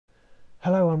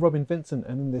Hello, I'm Robin Vincent,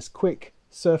 and in this quick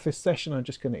surface session I'm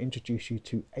just going to introduce you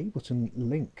to Ableton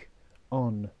Link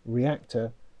on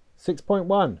Reaktor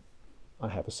 6.1. I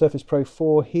have a Surface Pro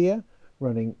 4 here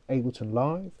running Ableton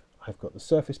Live. I've got the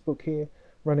Surface Book here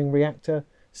running Reaktor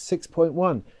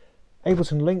 6.1.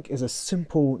 Ableton Link is a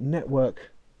simple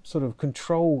network sort of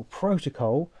control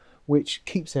protocol which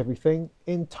keeps everything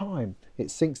in time. It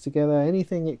syncs together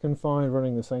anything it can find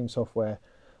running the same software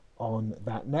on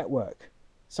that network.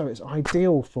 So it's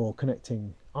ideal for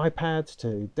connecting iPads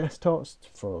to desktops,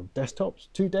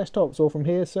 to desktops, or from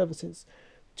here, surfaces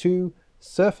to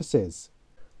surfaces.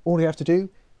 All you have to do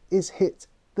is hit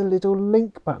the little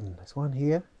link button. There's one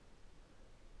here,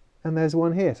 and there's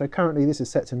one here. So currently this is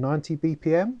set to 90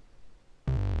 BPM.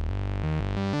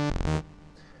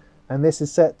 And this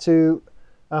is set to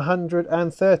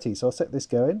 130. So I'll set this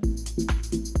going.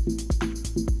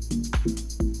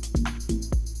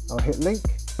 I'll hit link.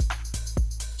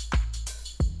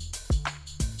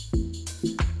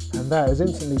 And that has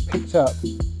instantly picked up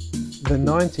the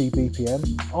 90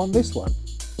 BPM on this one.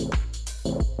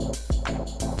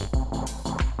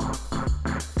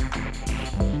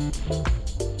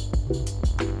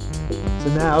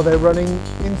 So now they're running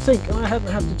in sync and I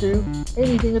haven't had to do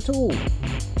anything at all.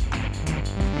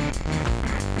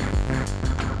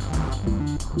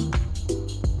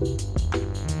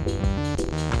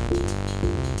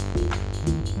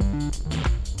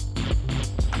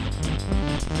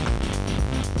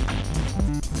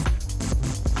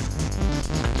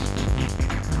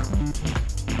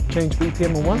 Change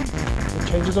BPM on one,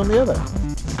 it changes on the other.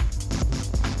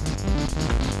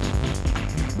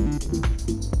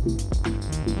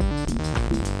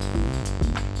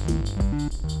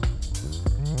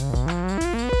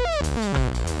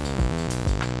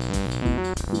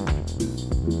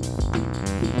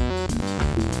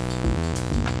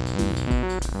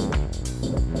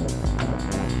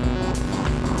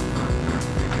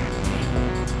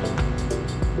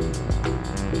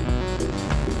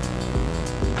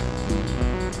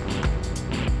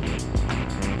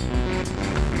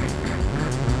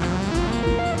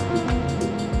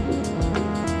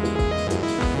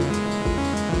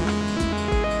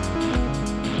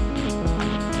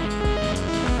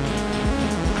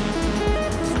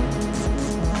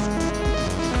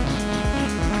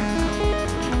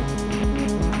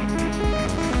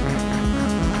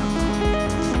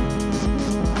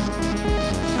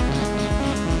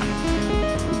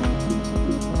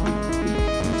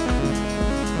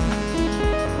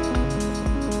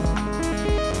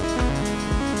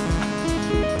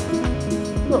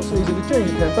 Not so easy to change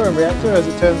a tempo in Reaktor, as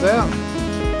it turns out,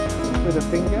 with a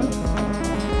finger.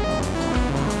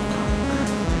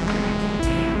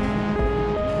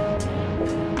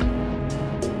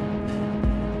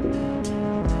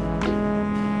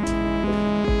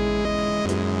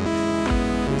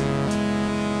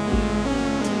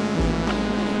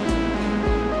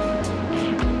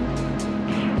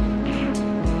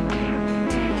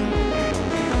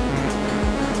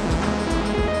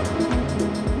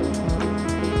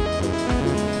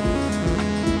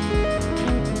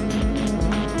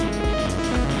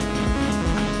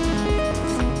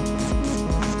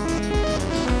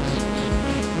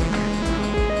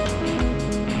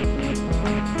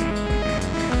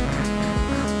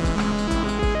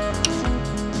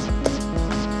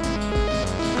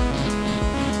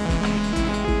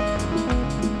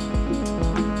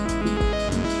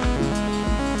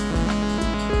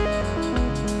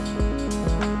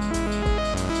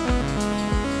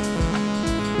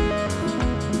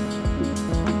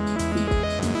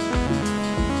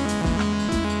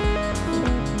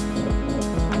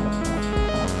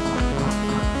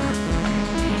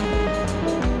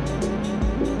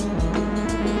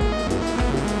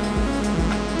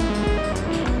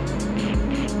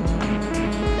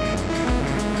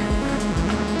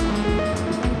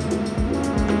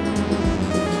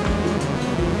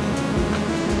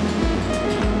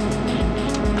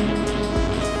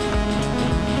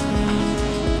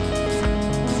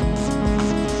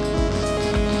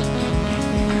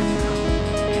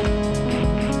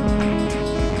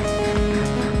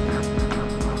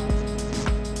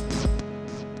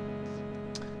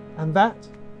 And that,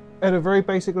 at a very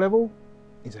basic level,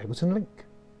 is Ableton Link.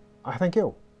 I thank you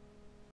all.